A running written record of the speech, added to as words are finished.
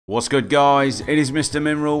What's good guys, it is Mr.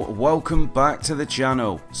 Mineral, welcome back to the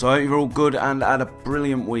channel. So I hope you're all good and had a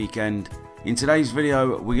brilliant weekend. In today's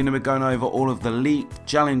video we're going to be going over all of the leaked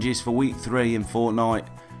challenges for week 3 in Fortnite.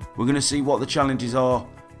 We're going to see what the challenges are,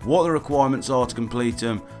 what the requirements are to complete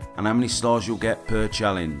them, and how many stars you'll get per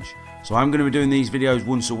challenge. So I'm going to be doing these videos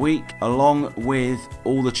once a week along with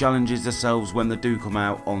all the challenges themselves when they do come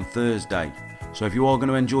out on Thursday. So if you are going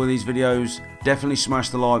to enjoy these videos, definitely smash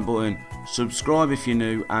the like button, subscribe if you're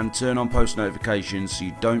new, and turn on post notifications so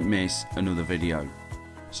you don't miss another video.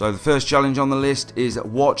 So the first challenge on the list is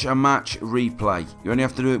watch a match replay. You only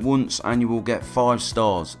have to do it once and you will get 5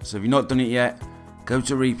 stars. So if you've not done it yet, go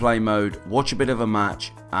to replay mode, watch a bit of a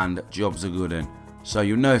match, and jobs are good in. So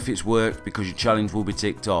you'll know if it's worked because your challenge will be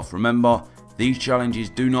ticked off. Remember, these challenges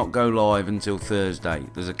do not go live until Thursday.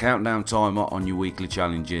 There's a countdown timer on your weekly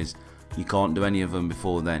challenges. You can't do any of them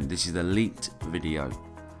before then. This is a leaked video.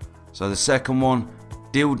 So the second one,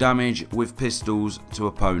 deal damage with pistols to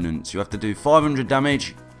opponents. You have to do 500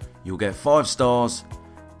 damage, you'll get 5 stars.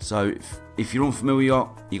 So if you're unfamiliar,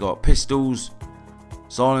 you got pistols,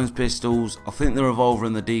 silence pistols, I think the revolver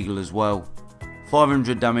and the deagle as well.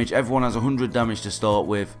 500 damage, everyone has 100 damage to start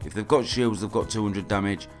with. If they've got shields, they've got 200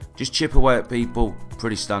 damage. Just chip away at people,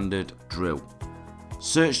 pretty standard drill.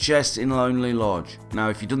 Search chests in Lonely Lodge. Now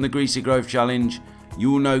if you've done the Greasy Grove challenge, you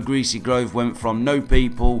will know Greasy Grove went from no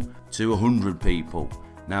people to 100 people.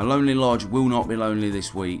 Now Lonely Lodge will not be lonely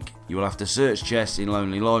this week. You will have to search chests in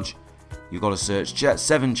Lonely Lodge. You've got to search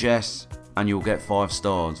 7 chests and you'll get 5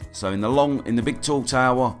 stars. So in the big tall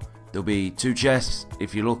tower there'll be 2 chests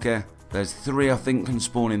if you're lucky. There's 3 I think can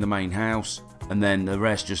spawn in the main house, and then the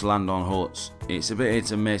rest just land on huts. It's a bit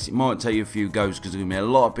hit and miss. It might take you a few goes because there's going to be a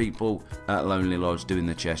lot of people at Lonely Lodge doing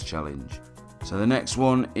the chest challenge. So the next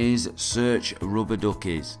one is search rubber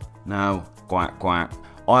duckies. Now, quack quack,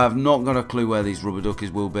 I have not got a clue where these rubber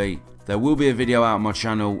duckies will be. There will be a video out on my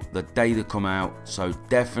channel the day they come out, so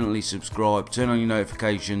definitely subscribe, turn on your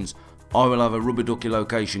notifications. I will have a rubber ducky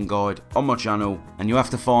location guide on my channel and you have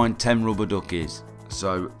to find 10 rubber duckies.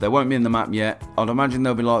 So they won't be in the map yet. I'd imagine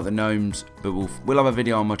they'll be like the gnomes, but we'll have a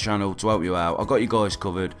video on my channel to help you out. I've got you guys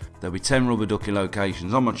covered. There'll be 10 rubber ducky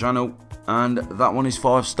locations on my channel, and that one is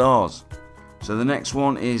 5 stars. So the next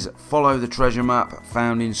one is follow the treasure map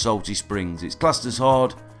found in Salty Springs. It's classed as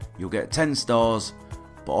hard. You'll get 10 stars,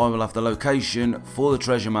 but I will have the location for the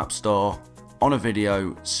treasure map star on a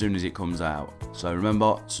video as soon as it comes out. So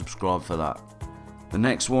remember, subscribe for that. The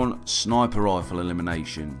next one, sniper rifle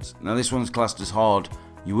eliminations. Now this one's classed as hard.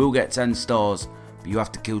 You will get 10 stars, but you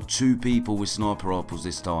have to kill 2 people with sniper rifles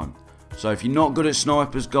this time. So if you're not good at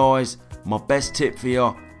snipers guys, my best tip for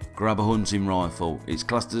you, grab a hunting rifle. It's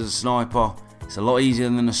classed as a sniper. It's a lot easier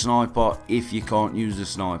than a sniper if you can't use a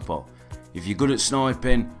sniper. If you're good at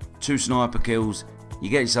sniping, 2 sniper kills, you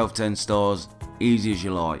get yourself 10 stars, easy as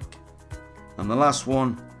you like. And the last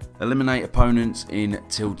one, eliminate opponents in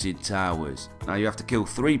tilted towers. Now you have to kill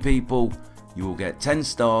 3 people, you will get 10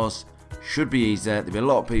 stars, should be easy. There'll be a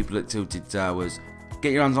lot of people at tilted towers.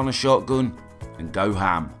 Get your hands on a shotgun and go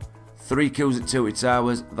ham. 3 kills at tilted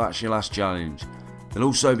towers, that's your last challenge. There'll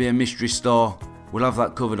also be a mystery star, we'll have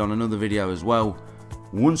that covered on another video as well.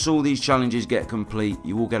 Once all these challenges get complete,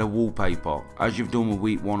 you will get a wallpaper, as you've done with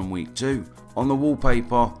week 1 and week 2. On the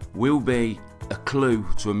wallpaper will be a clue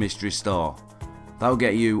to a mystery star. That'll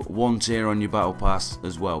get you 1 tier on your battle pass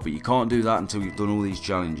as well, but you can't do that until you've done all these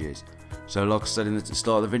challenges. So like I said at the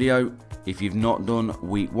start of the video, if you've not done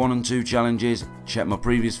week 1 and 2 challenges, check my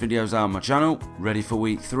previous videos out on my channel, ready for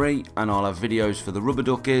week 3, and I'll have videos for the rubber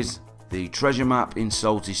duckies, the treasure map in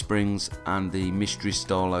Salty Springs, and the mystery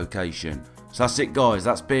star location. So that's it guys,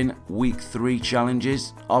 that's been week 3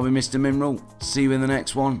 challenges. I'll be Mr. Mineral, see you in the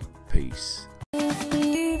next one, peace.